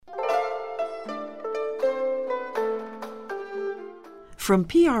From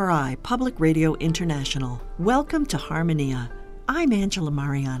PRI, Public Radio International, welcome to Harmonia. I'm Angela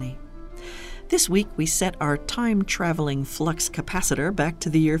Mariani. This week we set our time-traveling flux capacitor back to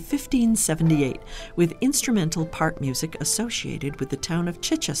the year 1578 with instrumental part music associated with the town of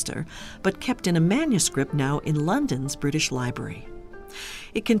Chichester, but kept in a manuscript now in London's British Library.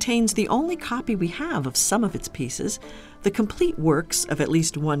 It contains the only copy we have of some of its pieces, the complete works of at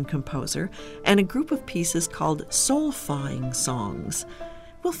least one composer, and a group of pieces called solfying songs.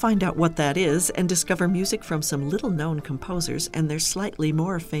 We'll find out what that is and discover music from some little-known composers and their slightly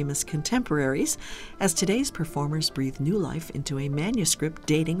more famous contemporaries as today's performers breathe new life into a manuscript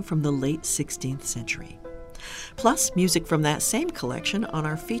dating from the late 16th century. Plus, music from that same collection on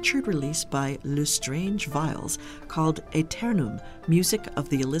our featured release by Le Strange Viols called Aeternum, Music of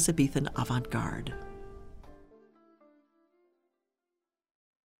the Elizabethan Avant-Garde.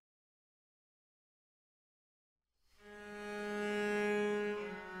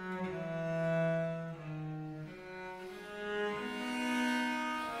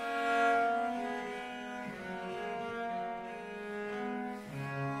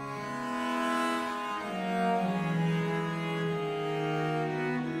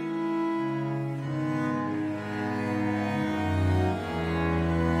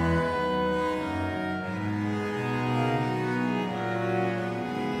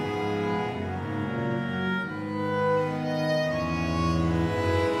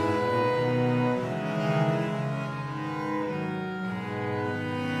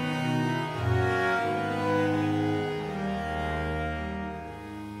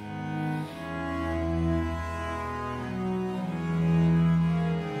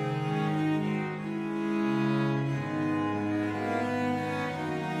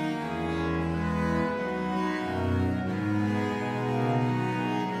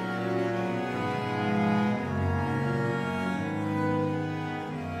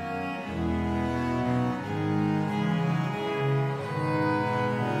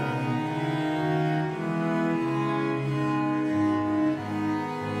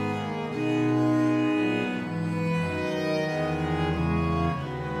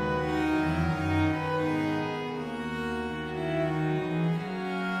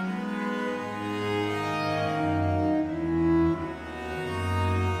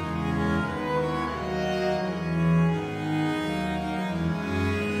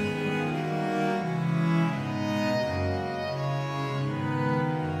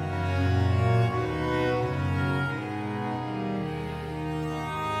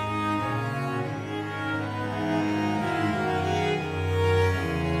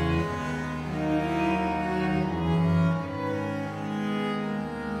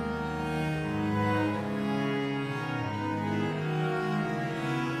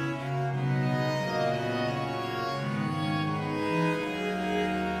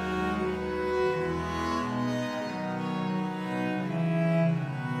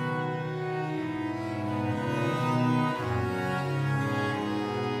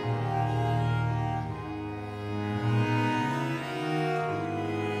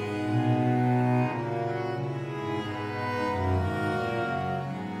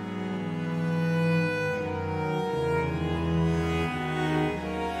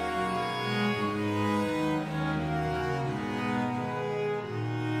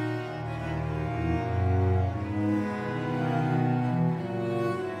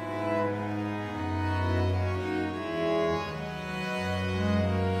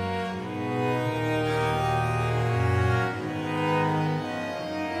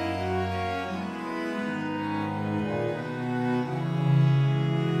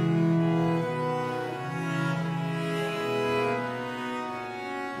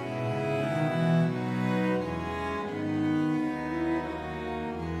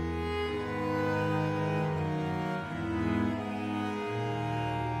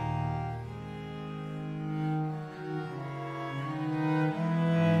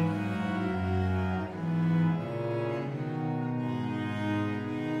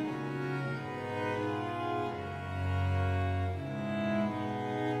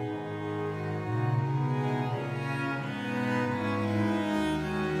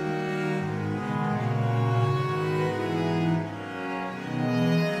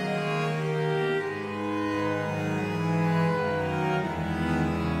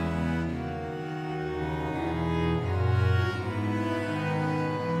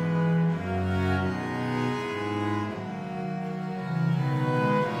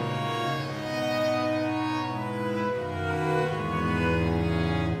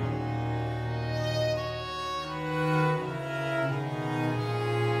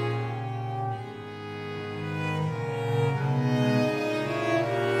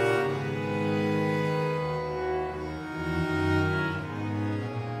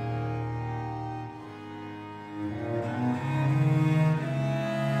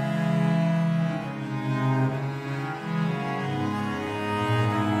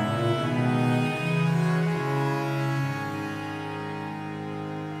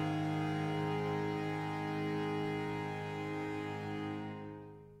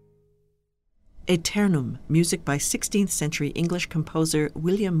 Aeternum, music by 16th century English composer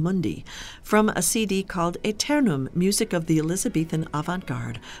William Mundy, from a CD called Aeternum, Music of the Elizabethan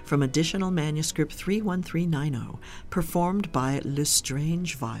Avant-Garde, from additional manuscript 31390, performed by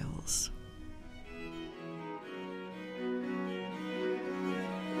Lestrange Viols.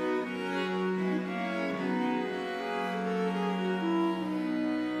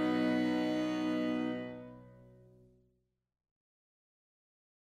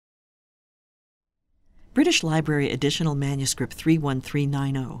 British Library Additional Manuscript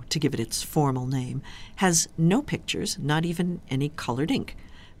 31390, to give it its formal name, has no pictures, not even any colored ink,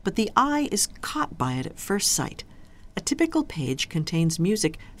 but the eye is caught by it at first sight. A typical page contains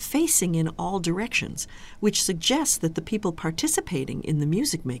music facing in all directions, which suggests that the people participating in the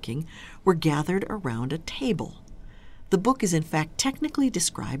music making were gathered around a table. The book is in fact technically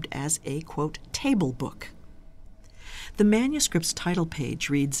described as a, quote, table book. The manuscript's title page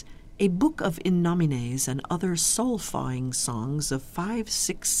reads, "A book of in nomines and other soul-fawing songs of 5,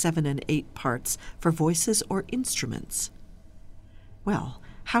 6, 7, and 8 parts for voices or instruments." Well,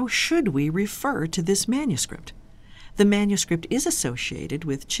 how should we refer to this manuscript? The manuscript is associated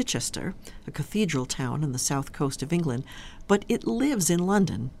with Chichester, a cathedral town on the south coast of England, but it lives in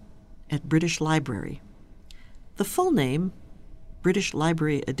London at British Library. The full name, British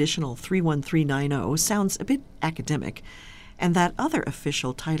Library Additional 31390, sounds a bit academic, and that other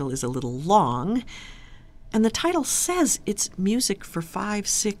official title is a little long, and the title says it's music for 5,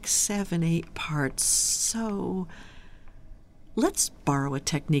 6, 7, 8 parts, so let's borrow a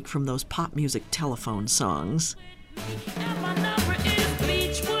technique from those pop music telephone songs. And my number is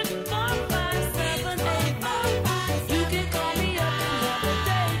Beechwood 45785. You can call me up another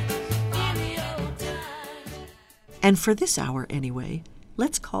day, any old time. And for this hour anyway,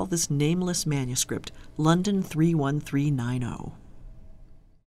 let's call this nameless manuscript London 31390.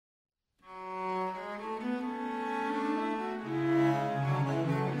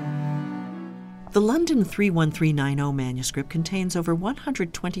 The London 31390 manuscript contains over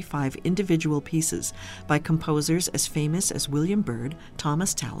 125 individual pieces by composers as famous as William Byrd,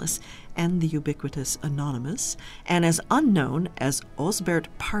 Thomas Tallis, and the ubiquitous Anonymous, and as unknown as Osbert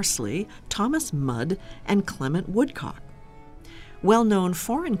Parsley, Thomas Mudd, and Clement Woodcock. Well-known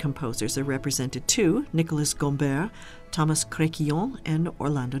foreign composers are represented too, Nicolas Gombert, Thomas Créquillon, and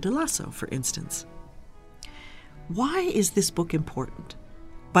Orlando de Lasso, for instance. Why is this book important?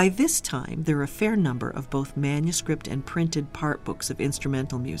 By this time, there are a fair number of both manuscript and printed part books of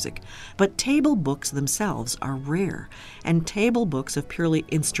instrumental music, but table books themselves are rare, and table books of purely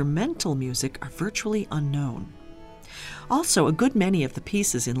instrumental music are virtually unknown. Also, a good many of the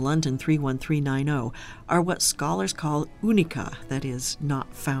pieces in London 31390 are what scholars call unica, that is,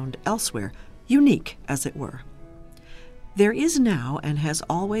 not found elsewhere, unique, as it were. There is now, and has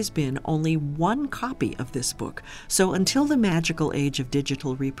always been, only one copy of this book, so until the magical age of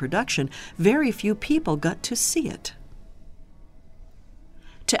digital reproduction, very few people got to see it.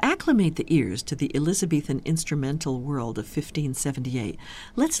 To acclimate the ears to the Elizabethan instrumental world of 1578,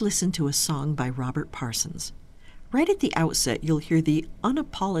 let's listen to a song by Robert Parsons. Right at the outset, you'll hear the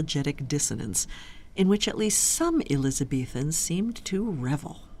unapologetic dissonance, in which at least some Elizabethans seemed to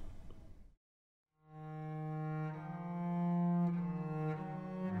revel.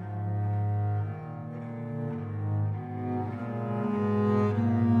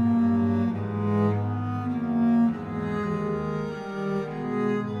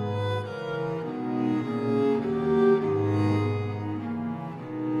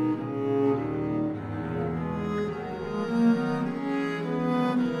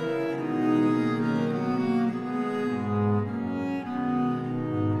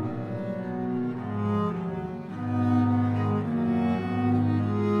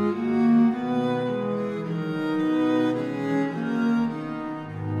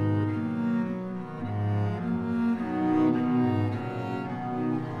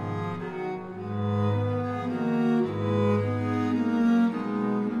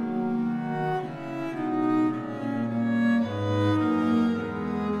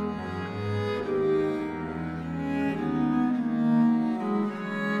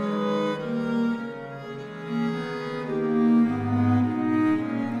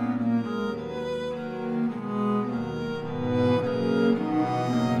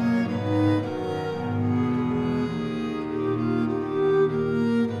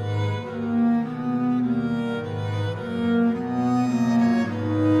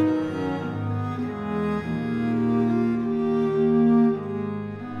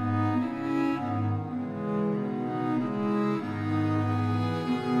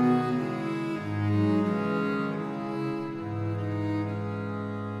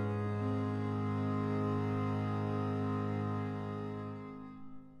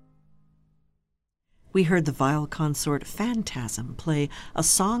 We heard the viol consort Phantasm play A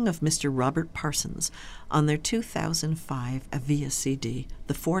Song of Mr. Robert Parsons on their 2005 Avia CD,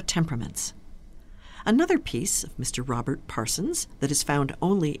 The Four Temperaments. Another piece of Mr. Robert Parsons that is found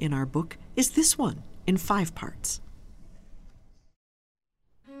only in our book is this one, in 5 parts.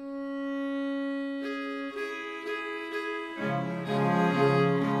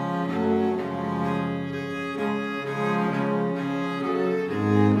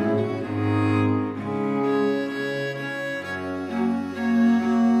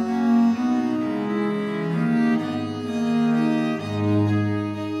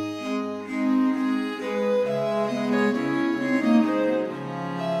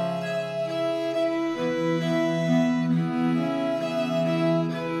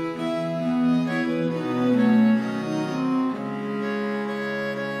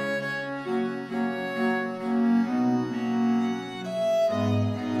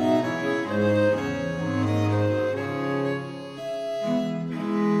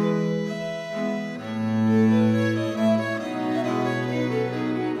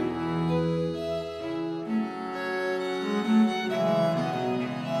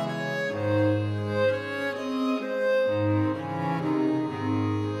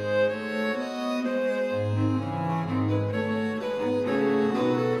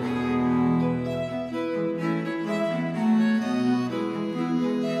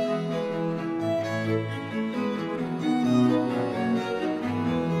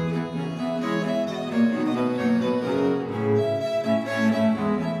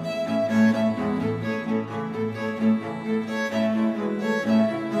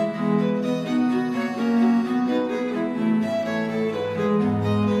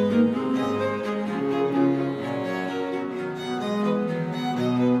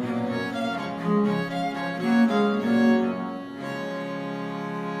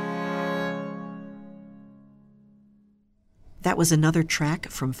 That was another track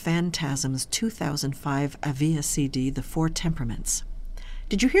from Phantasm's 2005 Avia CD, The Four Temperaments.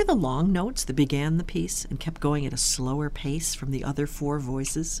 Did you hear the long notes that began the piece and kept going at a slower pace from the other 4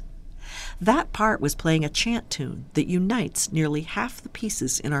 voices? That part was playing a chant tune that unites nearly half the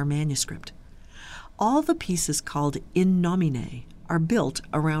pieces in our manuscript. All the pieces called In Nomine are built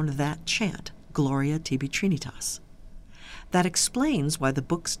around that chant, Gloria Tibi Trinitas. That explains why the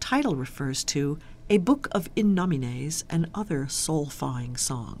book's title refers to a book of in nomines and other soul-fawing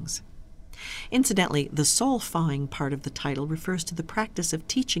songs. Incidentally, the soul-fawing part of the title refers to the practice of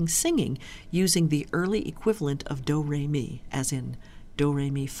teaching singing using the early equivalent of do-re-mi, as in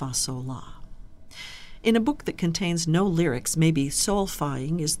do-re-mi-fa-sol-la. In a book that contains no lyrics, maybe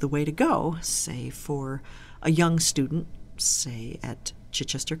soul-fawing is the way to go, say, for a young student, say, at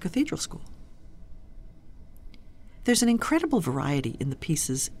Chichester Cathedral School. There's an incredible variety in the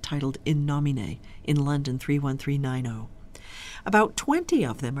pieces titled In Nomine in London 31390. About 20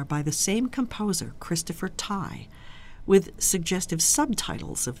 of them are by the same composer, Christopher Tye, with suggestive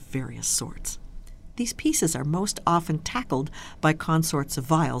subtitles of various sorts. These pieces are most often tackled by consorts of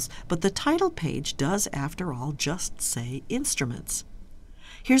viols, but the title page does, after all, just say instruments.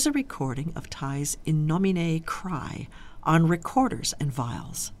 Here's a recording of Tye's In Nomine Cry on recorders and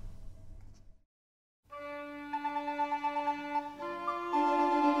viols.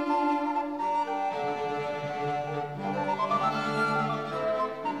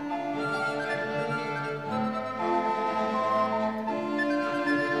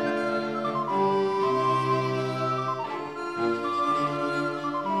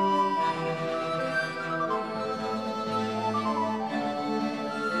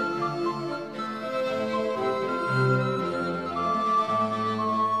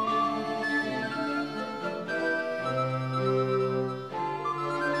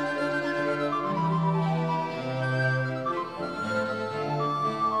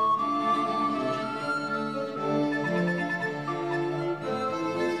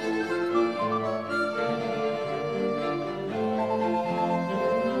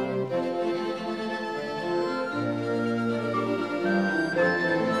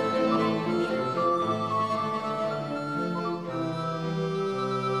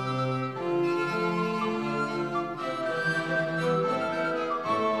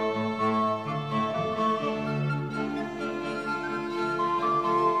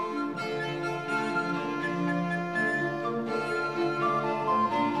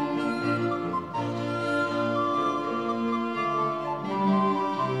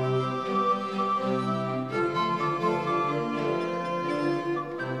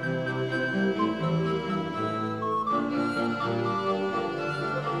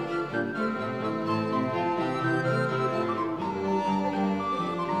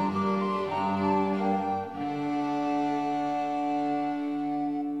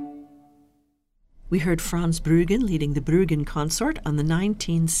 We heard Franz Bruggen leading the Bruggen Consort on the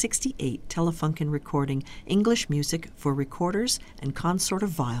 1968 Telefunken recording English Music for Recorders and Consort of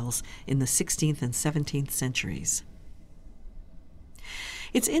Viols in the 16th and 17th centuries.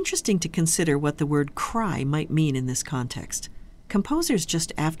 It's interesting to consider what the word cry might mean in this context. Composers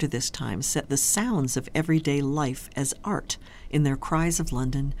just after this time set the sounds of everyday life as art in their Cries of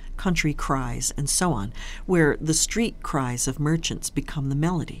London, Country Cries, and so on, where the street cries of merchants become the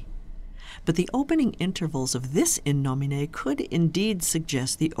melody. But the opening intervals of this In Nomine could indeed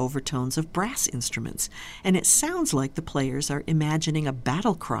suggest the overtones of brass instruments, and it sounds like the players are imagining a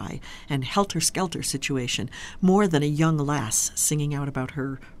battle cry and helter-skelter situation more than a young lass singing out about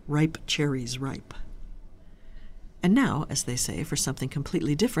her ripe cherries ripe. And now, as they say, for something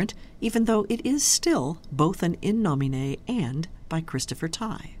completely different, even though it is still both an In Nomine and by Christopher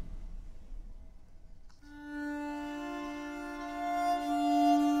Tye.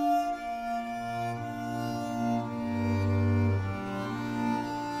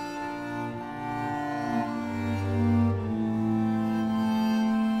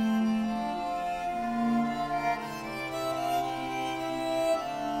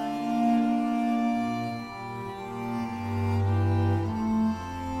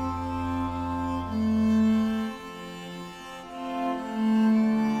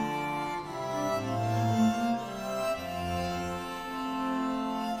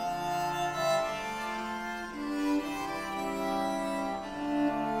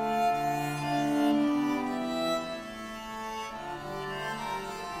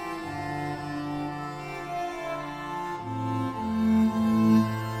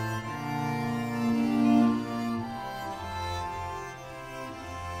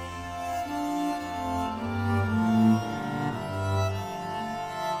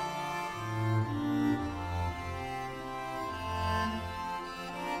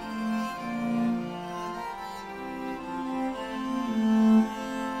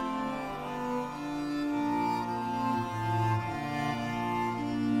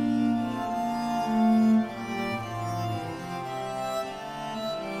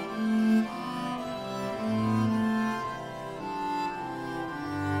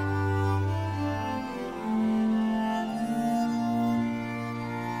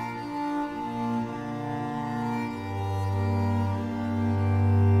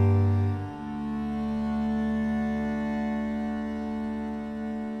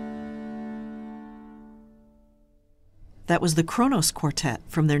 That was the Kronos Quartet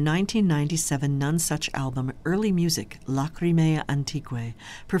from their 1997 Nonesuch album Early Music, Lacrimae Antiquae,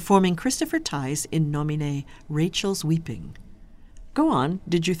 performing Christopher Tye's In Nomine, Rachel's Weeping. Go on,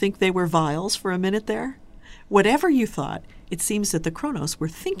 did you think they were viols for a minute there? Whatever you thought, it seems that the Kronos were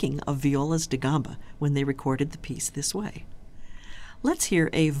thinking of violas da gamba when they recorded the piece this way. Let's hear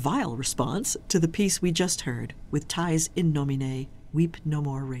a viol response to the piece we just heard with Tye's In Nomine, Weep No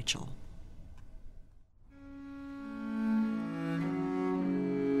More Rachel.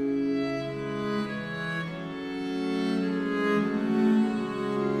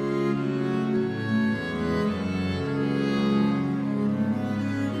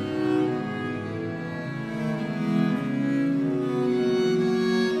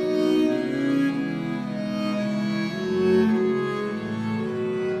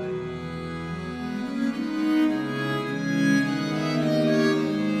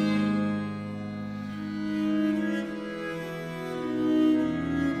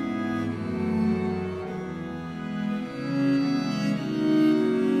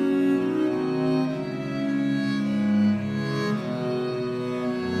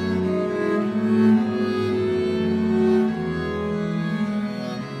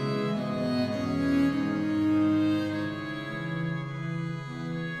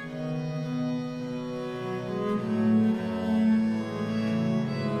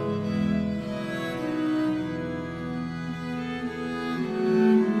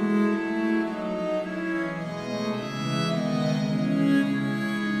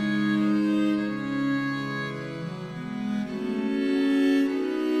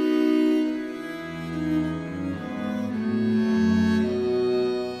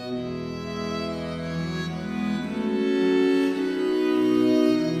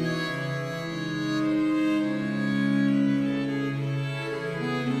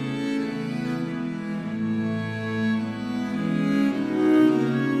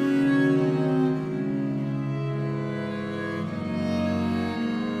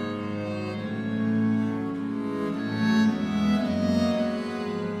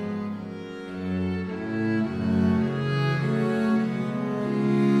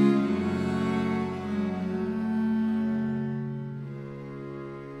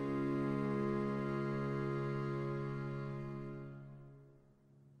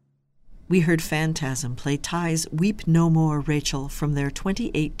 We heard Phantasm play Ty's Weep No More, Rachel from their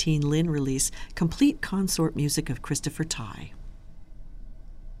 2018 Lynn release, Complete Consort Music of Christopher Ty.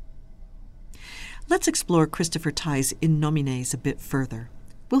 Let's explore Christopher Ty's In Nomines a bit further.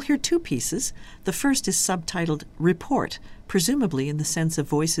 We'll hear two pieces. The first is subtitled Report, presumably in the sense of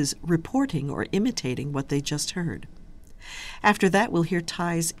voices reporting or imitating what they just heard. After that, we'll hear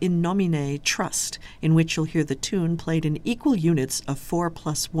Ty's In Nomine Trust, in which you'll hear the tune played in equal units of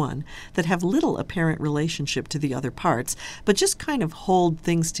 4+1 that have little apparent relationship to the other parts, but just kind of hold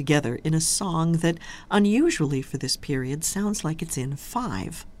things together in a song that, unusually for this period, sounds like it's in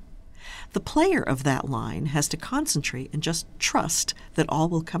 5. The player of that line has to concentrate and just trust that all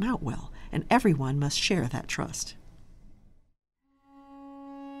will come out well, and everyone must share that trust.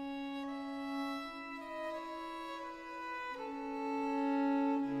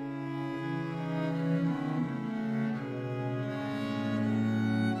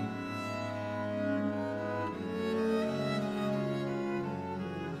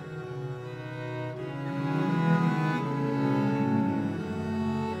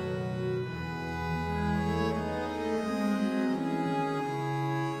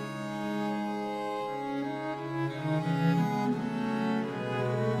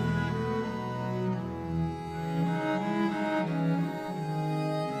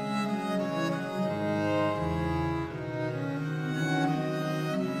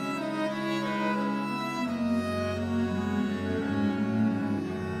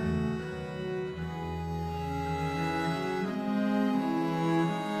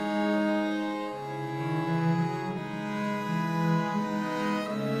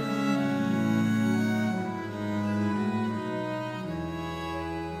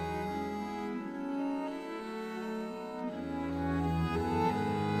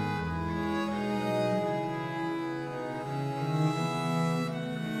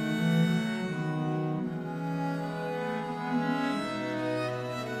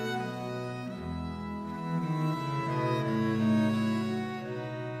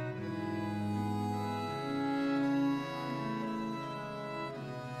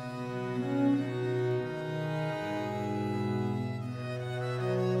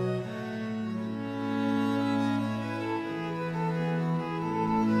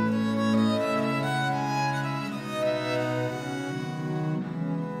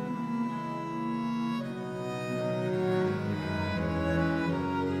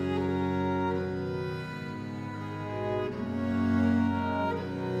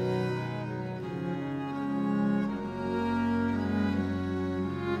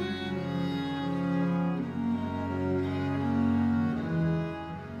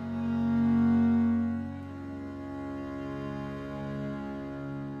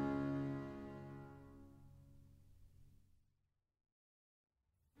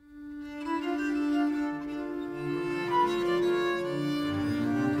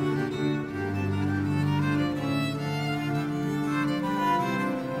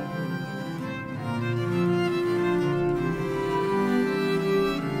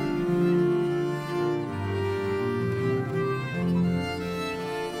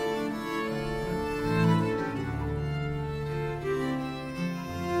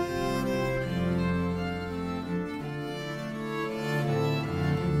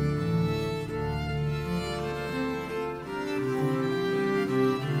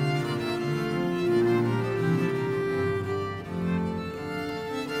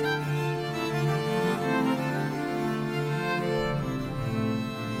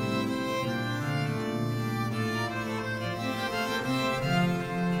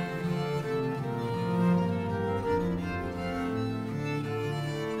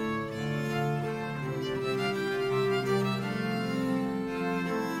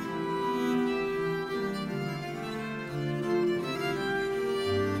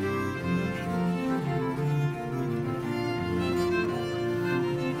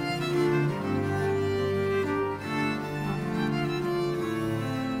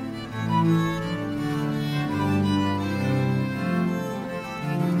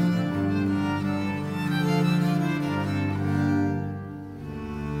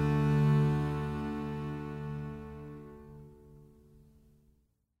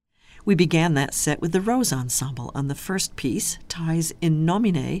 We began that set with the Rose Ensemble on the first piece, Ty's In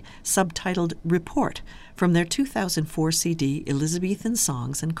Nomine, subtitled Report, from their 2004 CD Elizabethan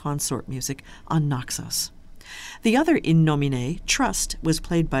Songs and Consort Music on Naxos. The other In Nomine, Trust, was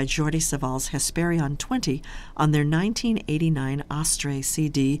played by Jordi Saval's Hesperion 20 on their 1989 Astre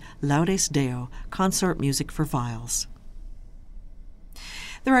CD Laudes Deo, Consort Music for Viols.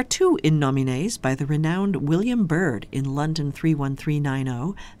 There are 2 in nomines by the renowned William Byrd in London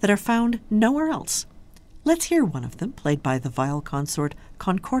 31390 that are found nowhere else. Let's hear one of them, played by the viol consort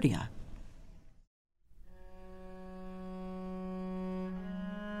Concordia.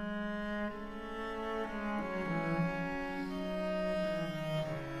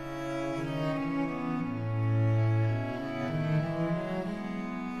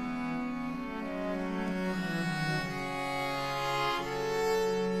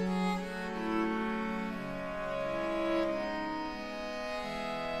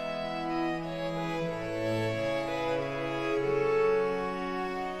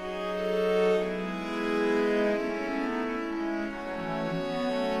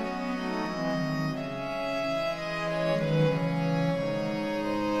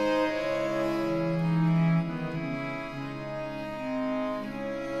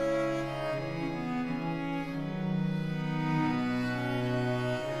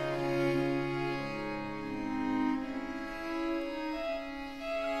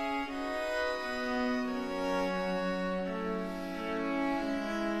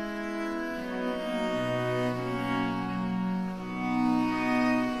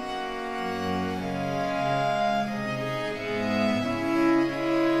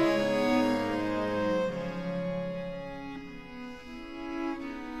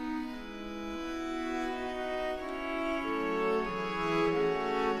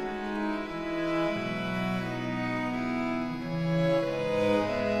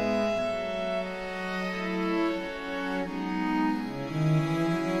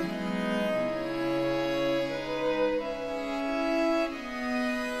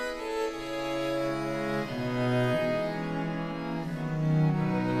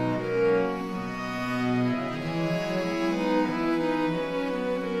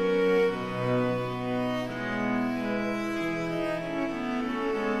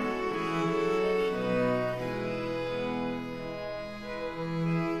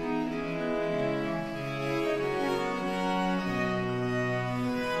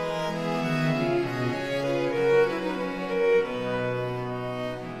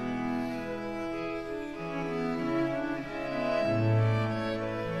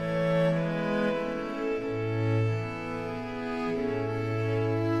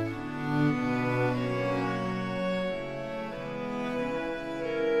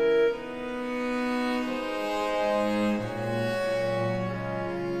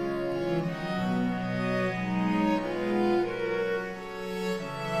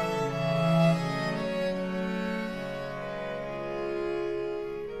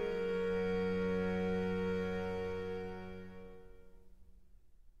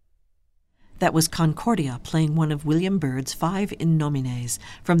 That was Concordia playing one of William Byrd's 5 in nomines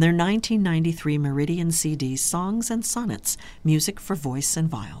from their 1993 Meridian CD, Songs and Sonnets, Music for Voice and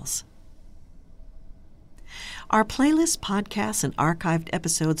Viols. Our playlists, podcasts, and archived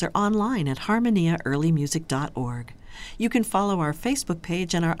episodes are online at harmoniaearlymusic.org. You can follow our Facebook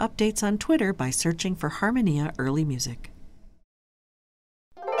page and our updates on Twitter by searching for Harmonia Early Music.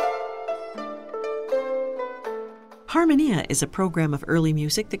 Harmonia is a program of early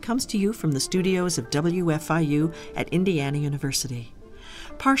music that comes to you from the studios of WFIU at Indiana University.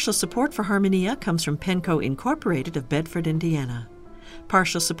 Partial support for Harmonia comes from Penco Incorporated of Bedford, Indiana.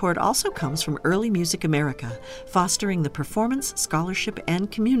 Partial support also comes from Early Music America, fostering the performance, scholarship,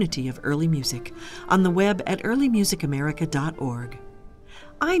 and community of early music, on the web at earlymusicamerica.org.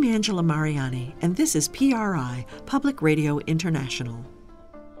 I'm Angela Mariani, and this is PRI, Public Radio International.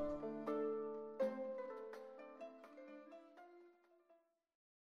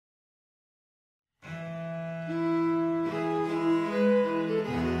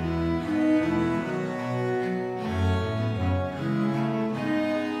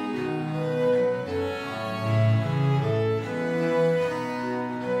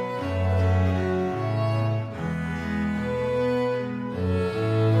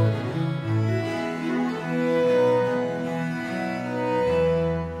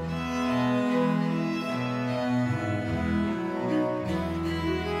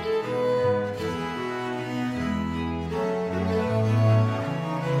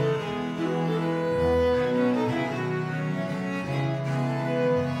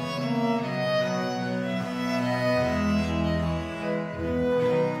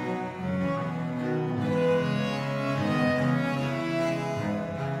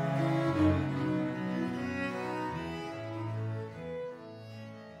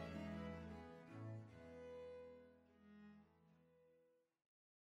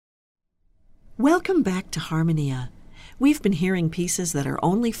 Welcome back to Harmonia. We've been hearing pieces that are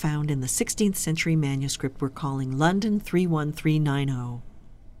only found in the 16th century manuscript we're calling London 31390.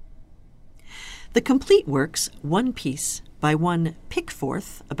 The complete works, one piece, by one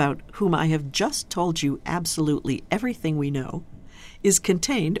Pickforth, about whom I have just told you absolutely everything we know, is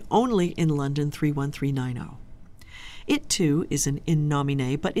contained only in London 31390. It, too, is an in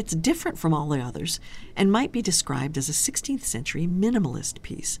nomine, but it's different from all the others and might be described as a 16th century minimalist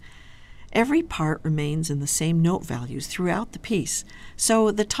piece. Every part remains in the same note values throughout the piece, so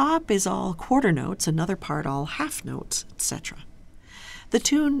the top is all quarter notes, another part all half notes, etc. The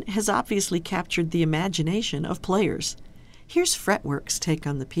tune has obviously captured the imagination of players. Here's Fretworks' take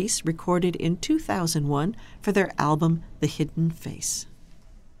on the piece, recorded in 2001 for their album The Hidden Face.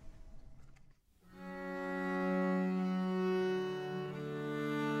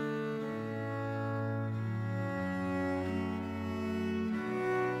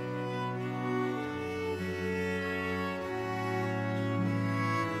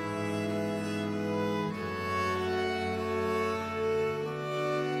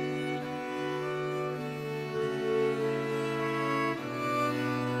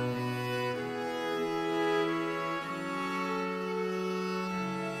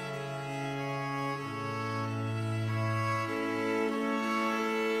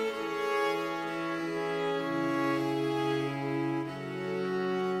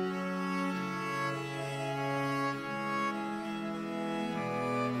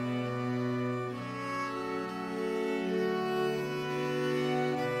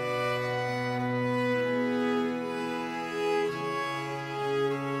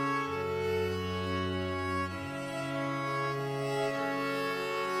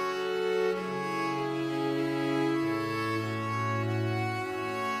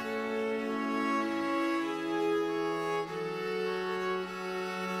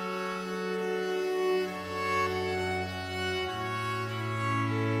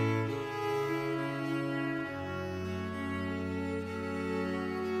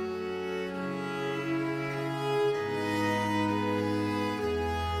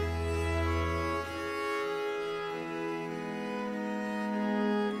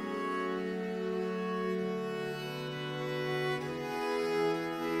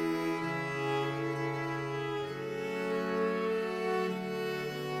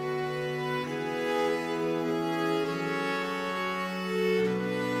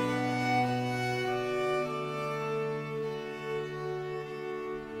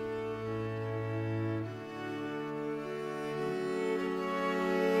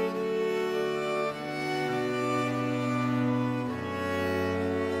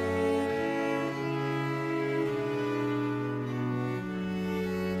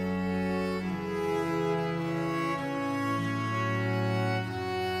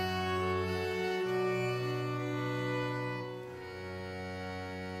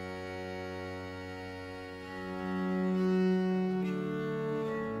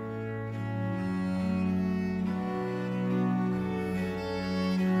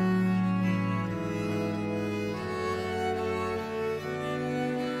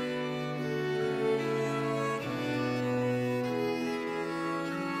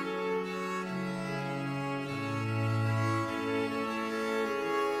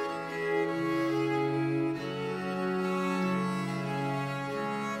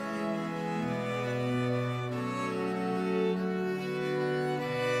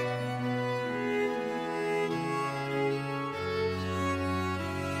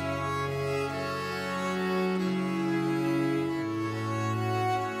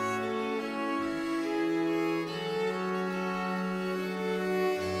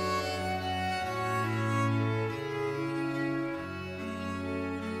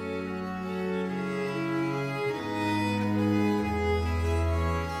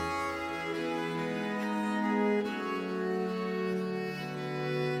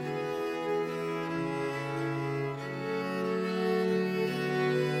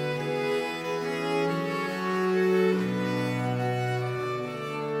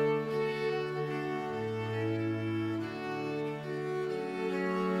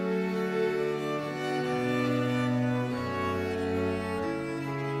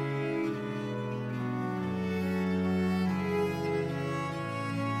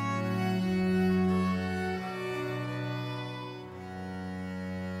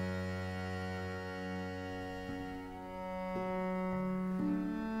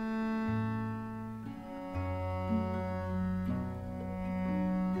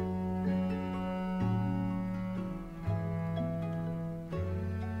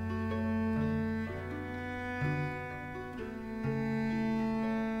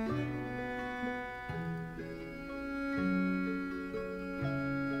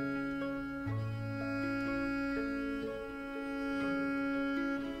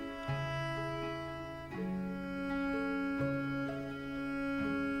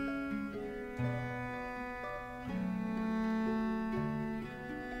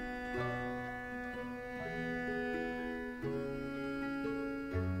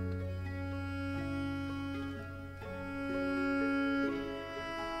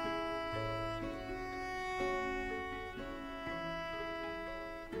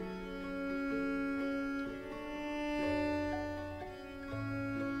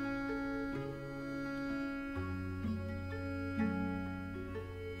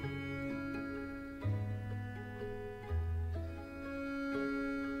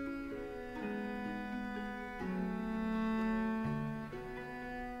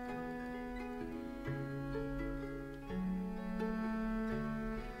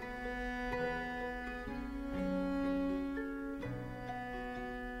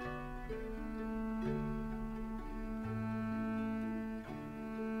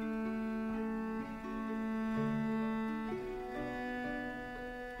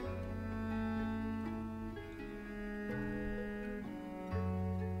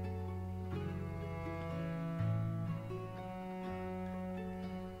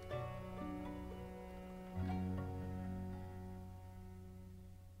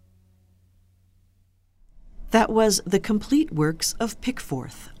 That was the complete works of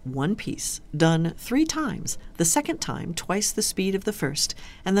Pickforth, one piece, done 3 times, the second time twice the speed of the first,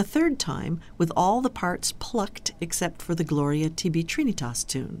 and the third time with all the parts plucked except for the Gloria Tibi Trinitas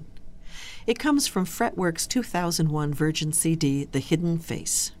tune. It comes from Fretworks' 2001 Virgin CD, The Hidden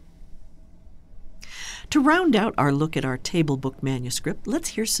Face. To round out our look at our table book manuscript, let's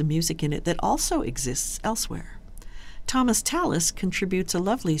hear some music in it that also exists elsewhere. Thomas Tallis contributes a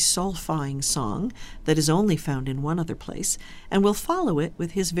lovely soulfying song that is only found in one other place, and will follow it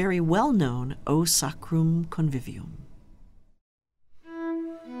with his very well-known O Sacrum Convivium.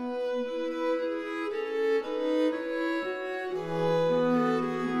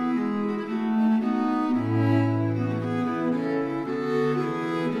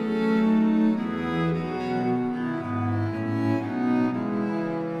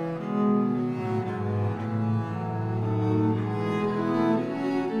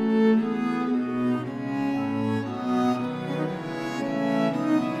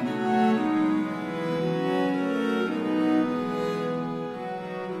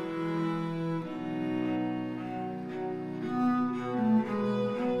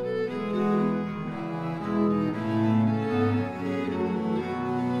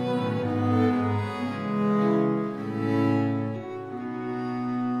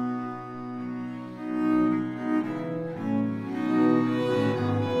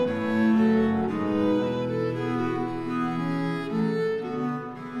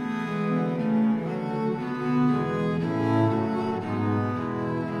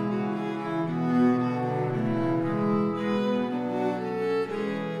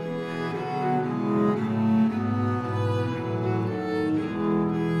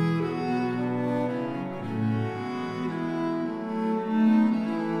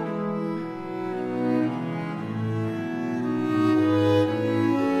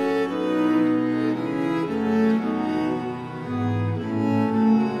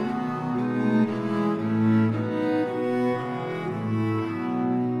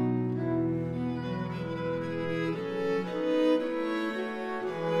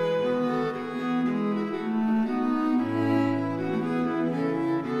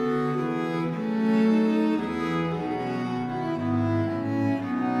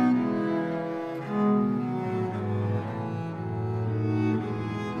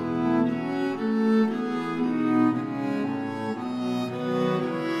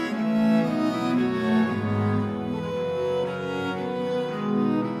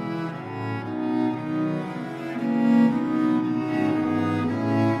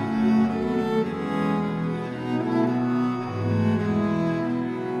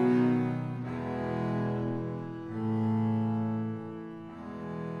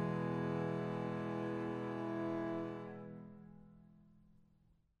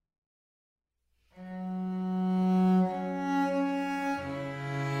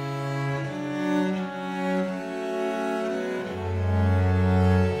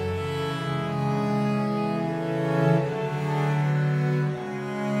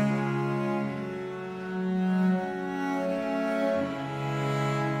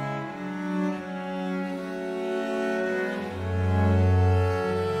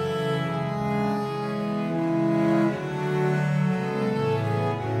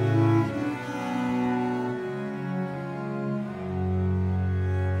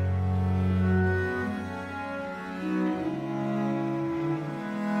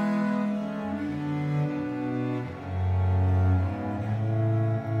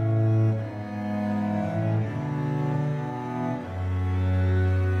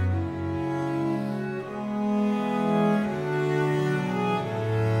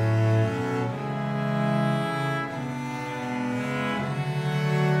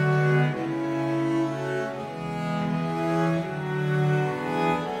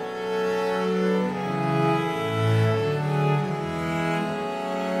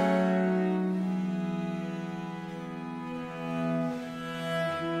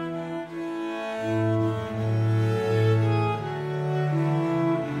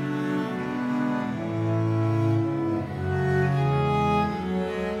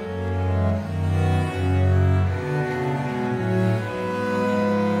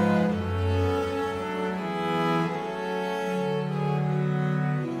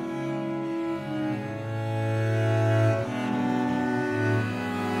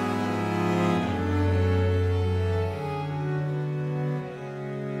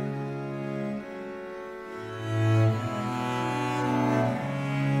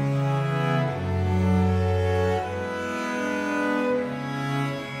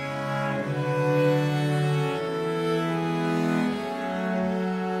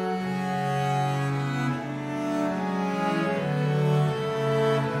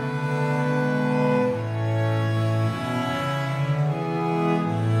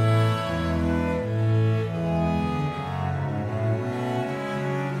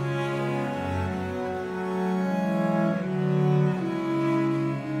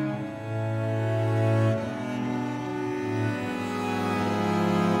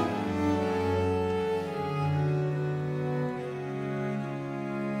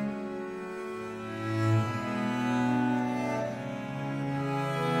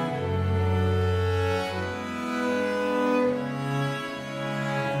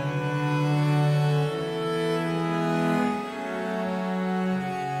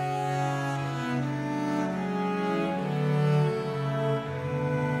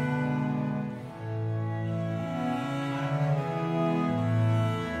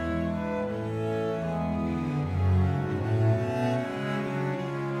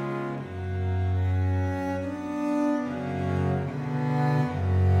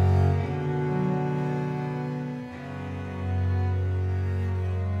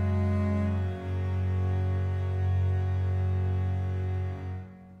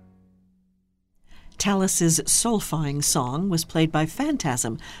 Talus's soulfying song was played by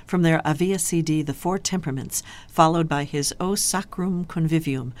Phantasm from their Avia CD The Four Temperaments, followed by his O Sacrum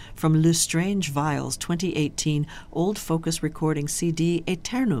Convivium from Le Strange Vials 2018 Old Focus recording CD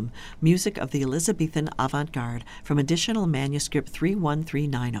Aeternum, music of the Elizabethan avant-garde from additional manuscript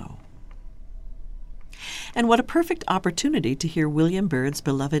 31390. And what a perfect opportunity to hear William Byrd's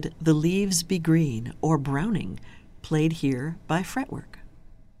beloved The Leaves Be Green, or Browning, played here by Fretwork.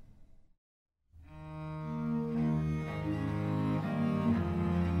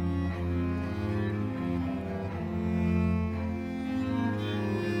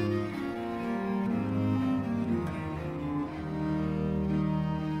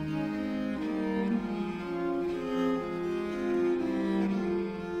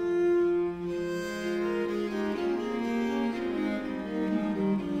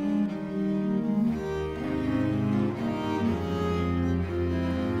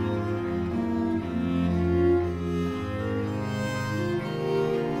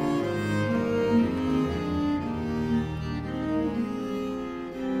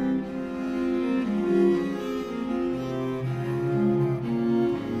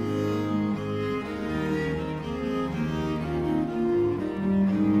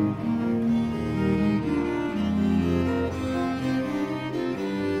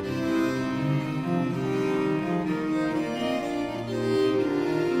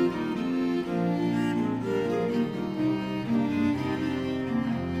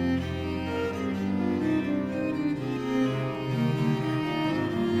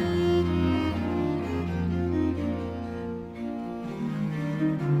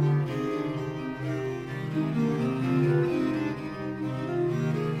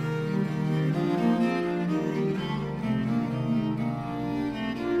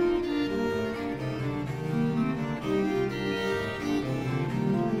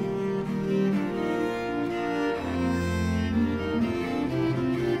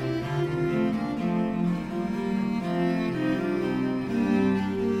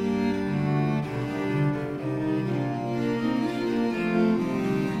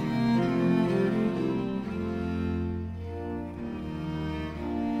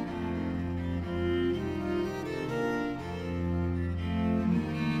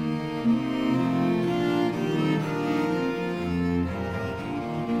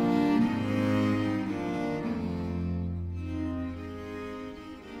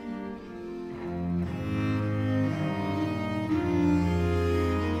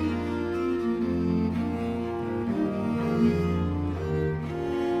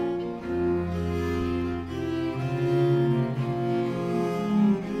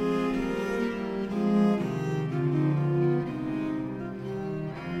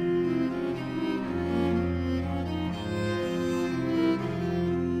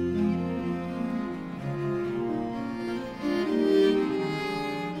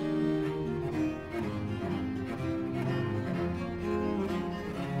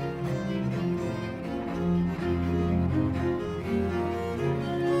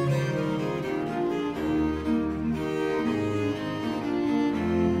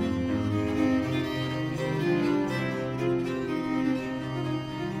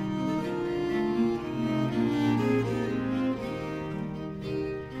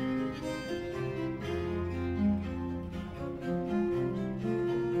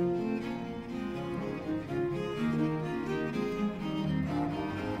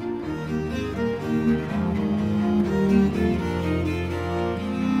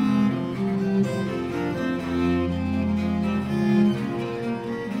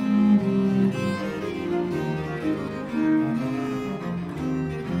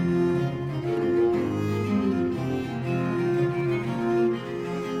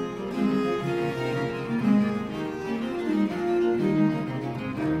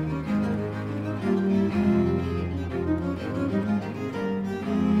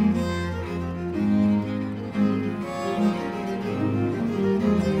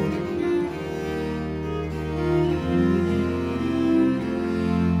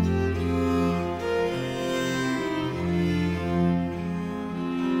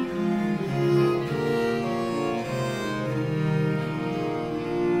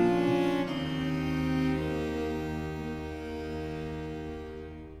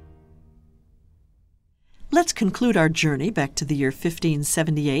 Let's conclude our journey back to the year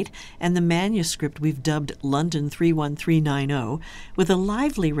 1578 and the manuscript we've dubbed London 31390 with a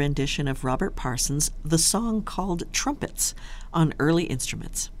lively rendition of Robert Parsons' The Song Called Trumpets on early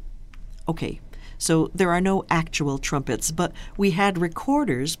instruments. Okay, so there are no actual trumpets, but we had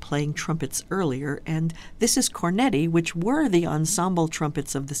recorders playing trumpets earlier, and this is cornetti, which were the ensemble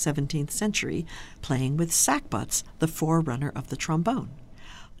trumpets of the 17th century, playing with sackbuts, the forerunner of the trombone.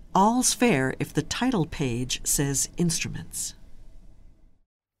 All's fair if the title page says instruments.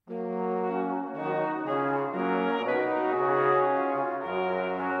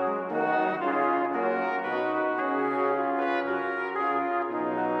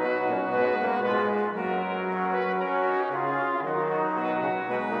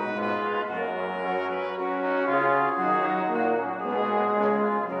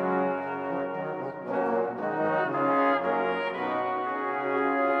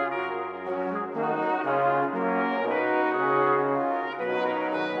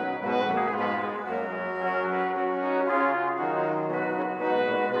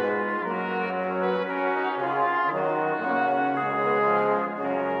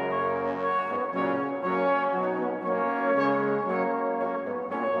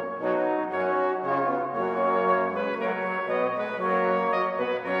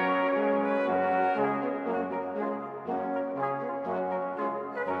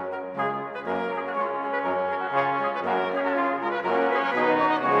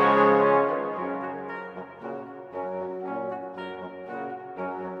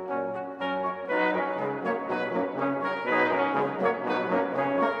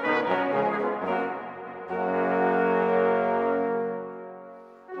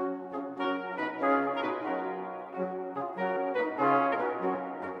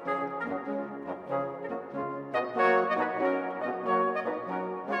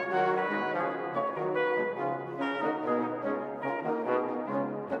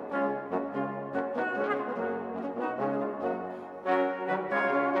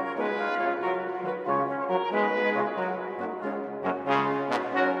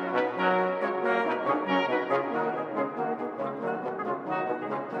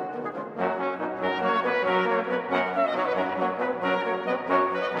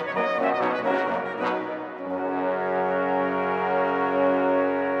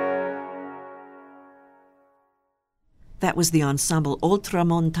 That was the ensemble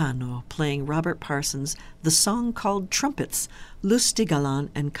Oltramontano playing Robert Parsons' the song called Trumpets, Lustigalan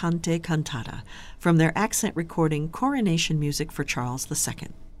and Cante Cantata, from their accent recording Coronation Music for Charles II.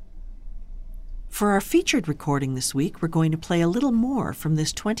 For our featured recording this week, we're going to play a little more from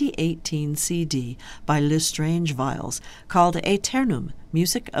this 2018 CD by L'Estrange Viols called Aeternum,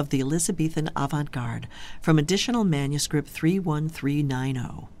 Music of the Elizabethan Avant-Garde, from additional manuscript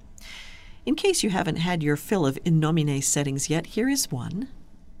 31390. In case you haven't had your fill of in nomine settings yet, here is one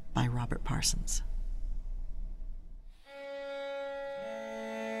by Robert Parsons.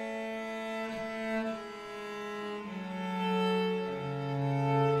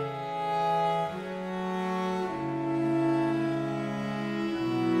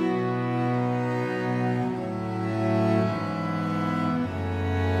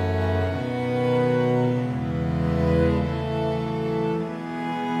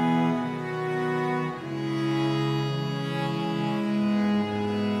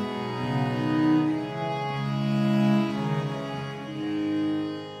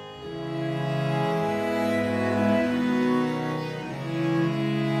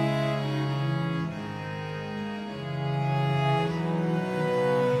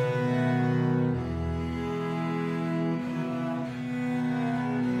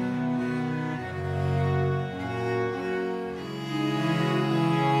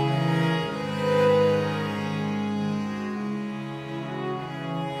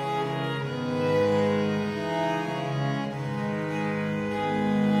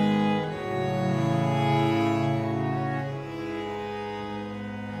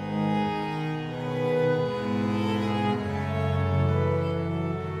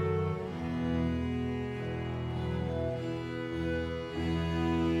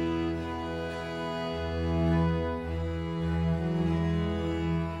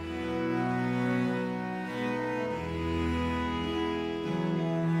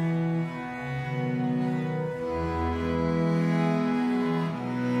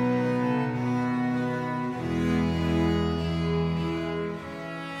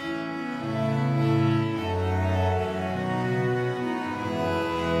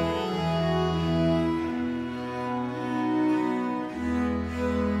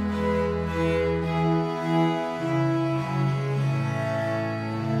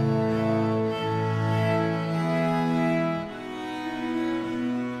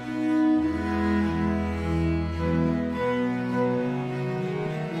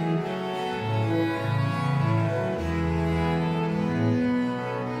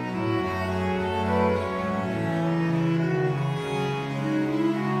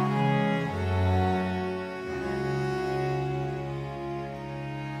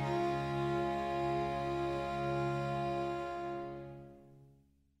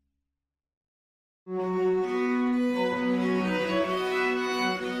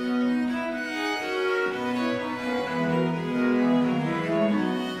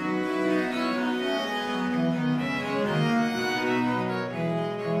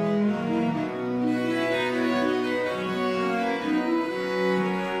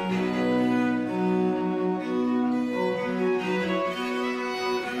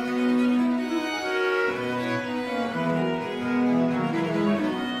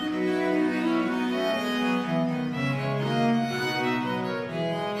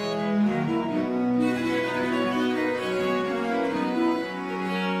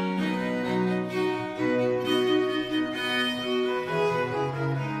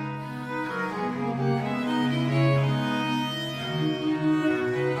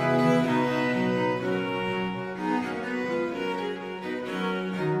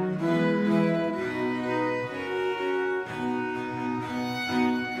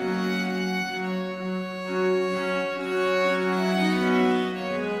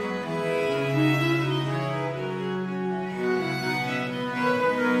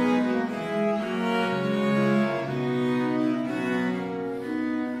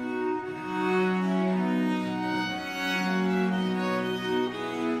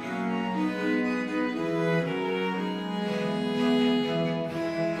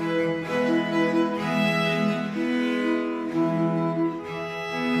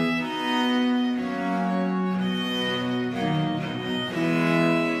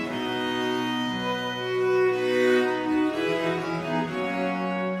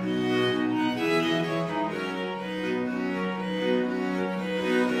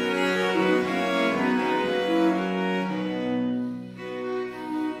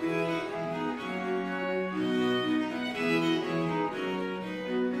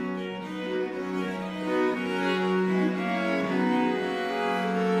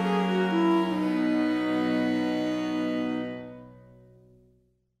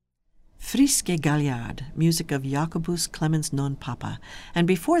 Prisque Galliard, music of Jacobus Clemens non Papa, and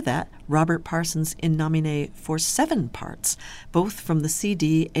before that, Robert Parsons in nomine for 7 parts, both from the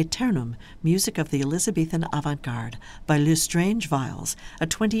CD Aeternum, music of the Elizabethan avant-garde, by Le Strange Vials, a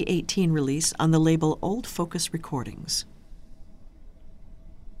 2018 release on the label Old Focus Recordings.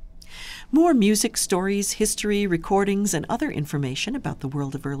 More music, stories, history, recordings, and other information about the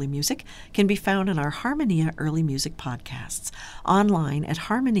world of early music can be found in our Harmonia Early Music podcasts, online at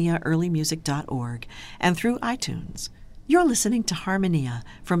harmoniaearlymusic.org and through iTunes. You're listening to Harmonia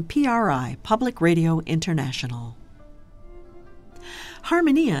from PRI, Public Radio International.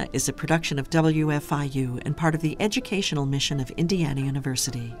 Harmonia is a production of WFIU and part of the educational mission of Indiana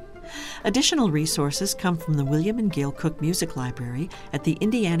University. Additional resources come from the William and Gail Cook Music Library at the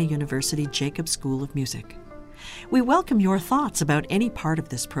Indiana University Jacobs School of Music. We welcome your thoughts about any part of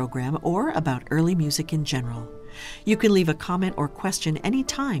this program or about early music in general. You can leave a comment or question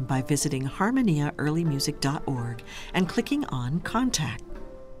anytime by visiting harmoniaearlymusic.org and clicking on Contact.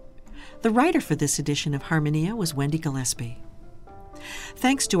 The writer for this edition of Harmonia was Wendy Gillespie.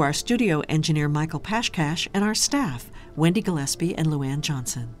 Thanks to our studio engineer Michael Pashkash and our staff, Wendy Gillespie and Luann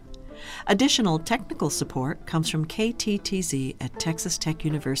Johnson. Additional technical support comes from KTTZ at Texas Tech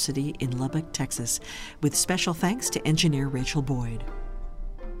University in Lubbock, Texas, with special thanks to engineer Rachel Boyd.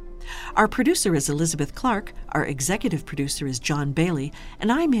 Our producer is Elizabeth Clark, our executive producer is John Bailey,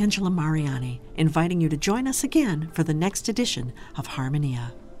 and I'm Angela Mariani, inviting you to join us again for the next edition of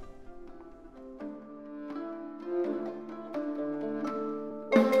Harmonia.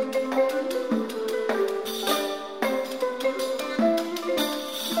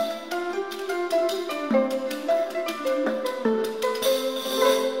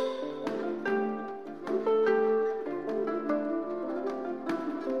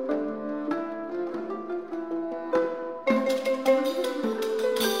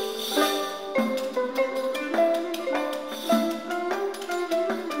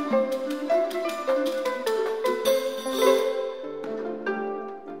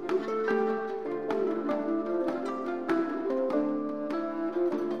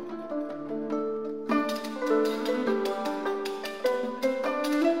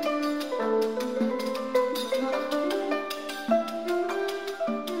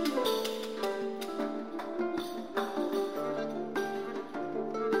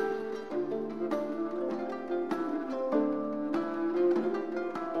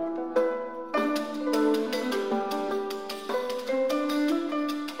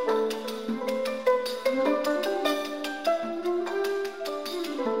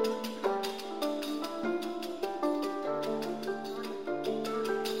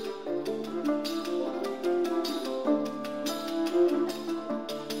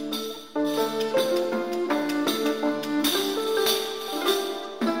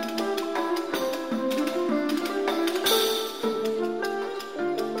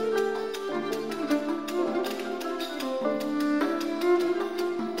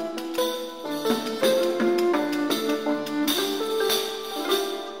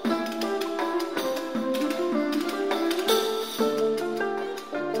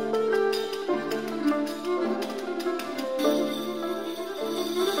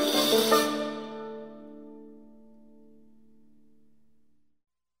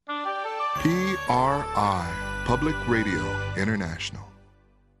 PRI, Public Radio International.